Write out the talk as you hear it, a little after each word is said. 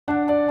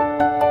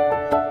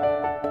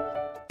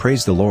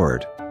Praise the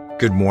Lord.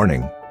 Good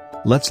morning.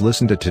 Let's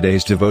listen to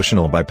today's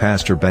devotional by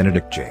Pastor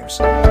Benedict James.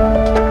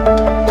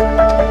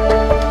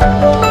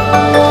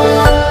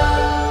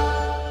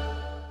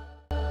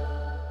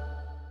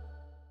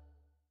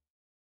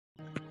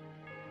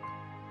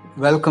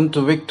 Welcome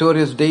to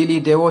Victorious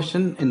Daily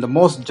Devotion in the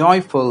most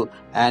joyful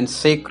and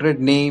sacred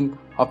name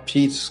of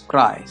Jesus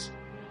Christ.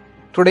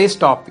 Today's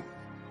topic: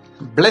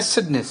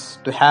 blessedness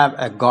to have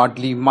a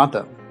godly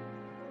mother.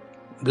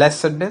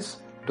 Blessedness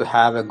to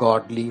have a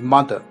godly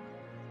mother.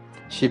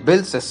 She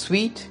builds a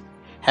sweet,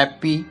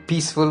 happy,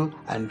 peaceful,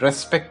 and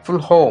respectful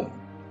home.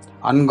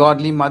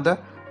 Ungodly mother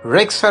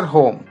wrecks her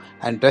home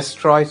and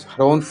destroys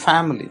her own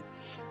family.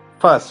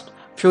 First,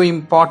 few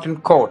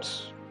important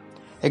quotes.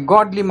 A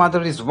godly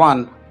mother is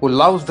one who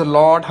loves the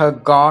Lord her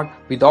God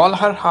with all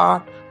her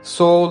heart,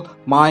 soul,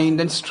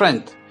 mind, and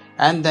strength,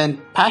 and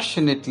then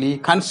passionately,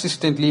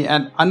 consistently,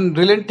 and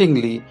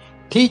unrelentingly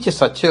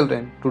teaches her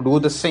children to do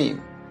the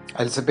same.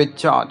 Elizabeth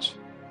George.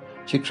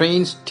 She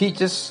trains,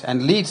 teaches,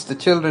 and leads the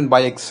children by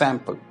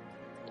example.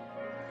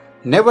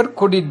 Never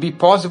could it be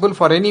possible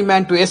for any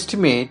man to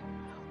estimate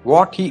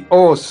what he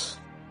owes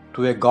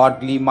to a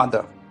godly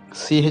mother.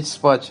 C.H.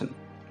 Spurgeon.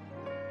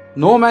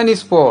 No man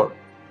is poor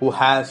who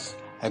has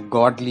a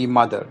godly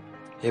mother.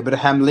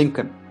 Abraham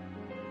Lincoln.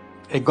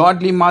 A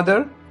godly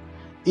mother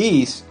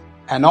is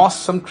an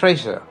awesome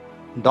treasure.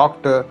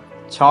 Dr.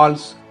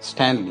 Charles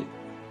Stanley.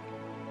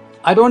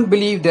 I don't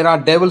believe there are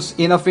devils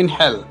enough in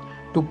hell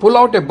to pull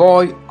out a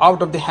boy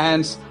out of the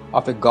hands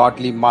of a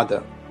godly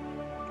mother.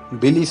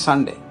 Billy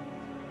Sunday.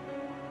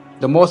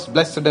 The most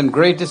blessed and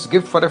greatest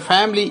gift for a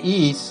family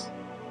is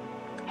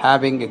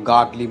having a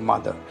godly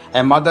mother.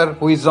 A mother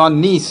who is on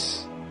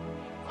knees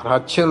for her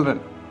children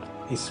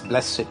is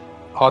blessed.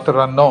 Author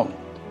unknown.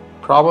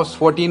 Proverbs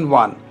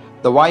 14:1.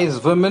 The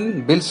wise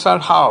woman builds her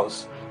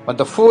house, but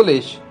the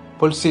foolish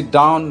pulls it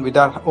down with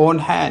her own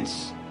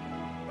hands.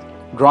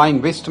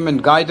 Drawing wisdom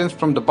and guidance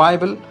from the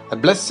Bible, a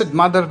blessed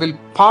mother will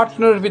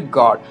partner with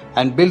God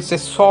and builds a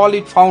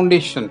solid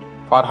foundation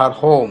for her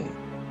home.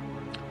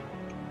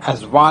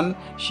 As one,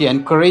 she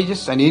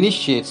encourages and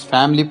initiates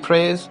family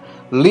prayers,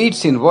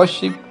 leads in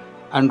worship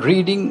and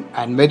reading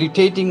and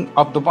meditating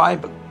of the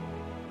Bible.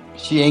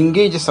 She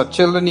engages her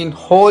children in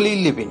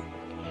holy living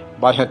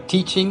by her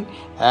teaching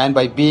and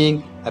by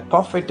being a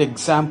perfect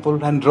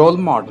example and role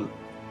model.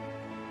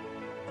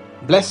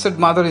 Blessed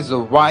mother is a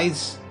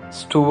wise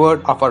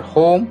steward of her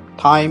home,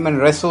 time, and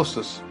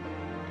resources.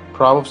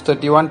 Proverbs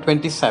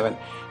 31:27.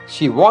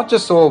 She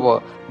watches over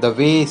the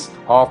ways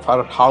of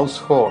her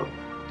household.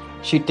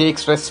 She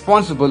takes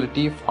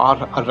responsibility for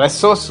her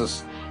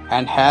resources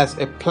and has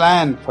a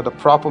plan for the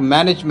proper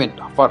management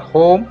of her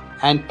home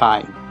and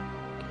time.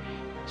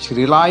 She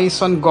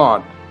relies on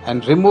God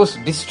and removes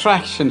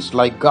distractions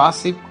like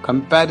gossip,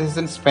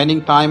 comparison,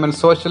 spending time on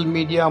social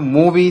media,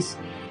 movies,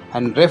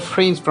 and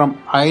refrains from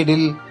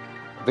idle,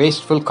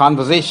 wasteful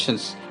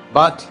conversations,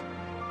 but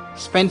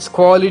spends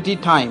quality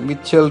time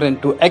with children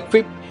to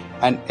equip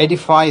and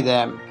edify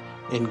them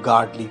in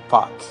godly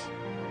paths.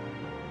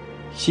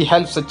 She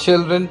helps the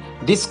children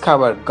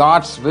discover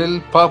God's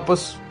will,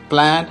 purpose,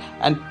 plan,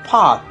 and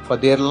path for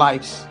their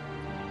lives.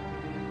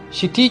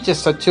 She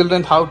teaches her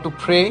children how to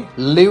pray,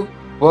 live,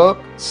 work,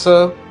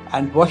 serve,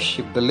 and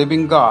worship the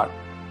living God,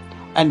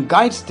 and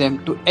guides them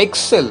to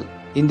excel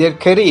in their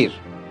career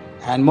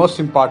and, most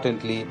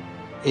importantly,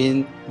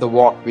 in the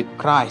walk with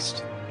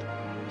Christ.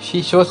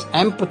 She shows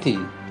empathy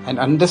and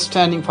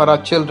understanding for her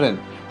children.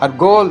 Her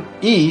goal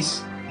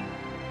is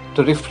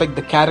to reflect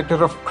the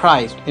character of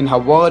Christ in her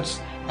words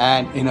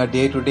and in her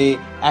day-to-day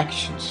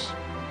actions.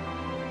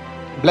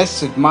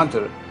 Blessed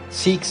Mother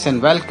seeks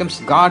and welcomes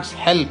God's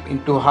help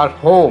into her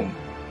home.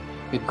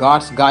 With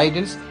God's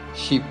guidance,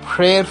 she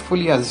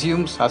prayerfully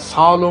assumes her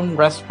solemn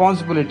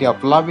responsibility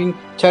of loving,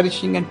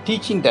 cherishing, and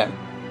teaching them.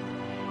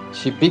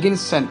 She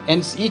begins and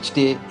ends each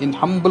day in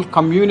humble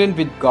communion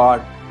with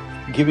God,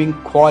 giving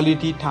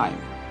quality time.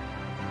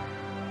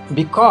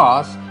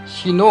 Because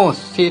she knows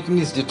Satan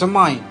is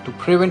determined to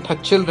prevent her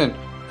children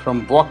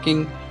from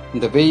walking in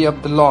the way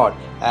of the Lord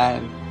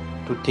and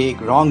to take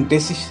wrong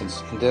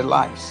decisions in their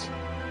lives.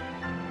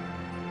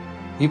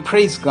 We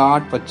praise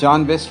God for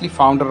John Wesley,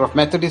 founder of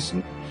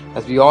Methodism.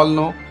 As we all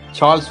know,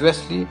 Charles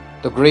Wesley,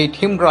 the great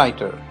hymn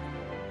writer.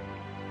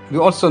 We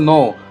also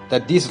know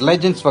that these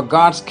legends for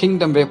God's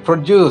kingdom were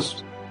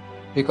produced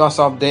because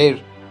of their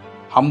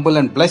humble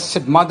and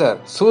blessed mother,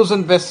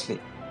 Susan Wesley,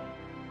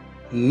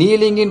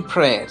 kneeling in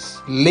prayers,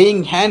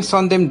 laying hands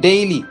on them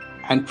daily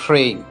and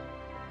praying.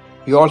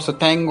 We also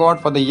thank God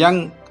for the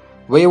young,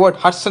 wayward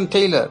Hudson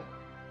Taylor,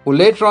 who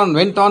later on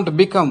went on to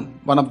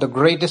become one of the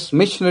greatest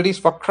missionaries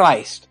for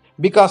Christ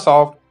because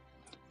of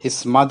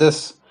his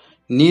mother's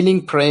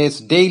kneeling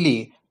prayers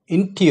daily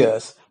in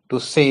tears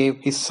to save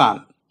his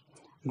son.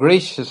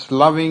 Gracious,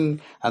 loving,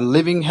 and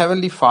living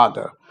Heavenly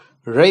Father,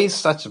 raise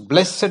such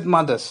blessed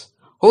mothers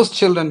whose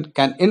children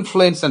can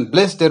influence and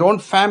bless their own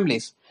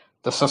families,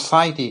 the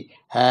society,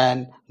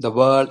 and the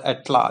world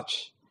at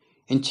large.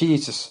 In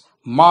Jesus'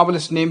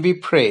 marvelous name we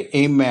pray.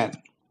 Amen.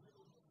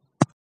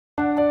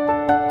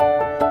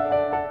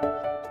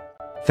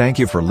 Thank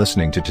you for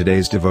listening to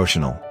today's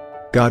devotional.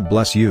 God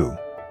bless you.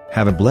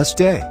 Have a blessed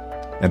day.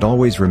 And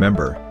always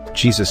remember,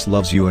 Jesus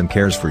loves you and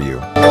cares for you.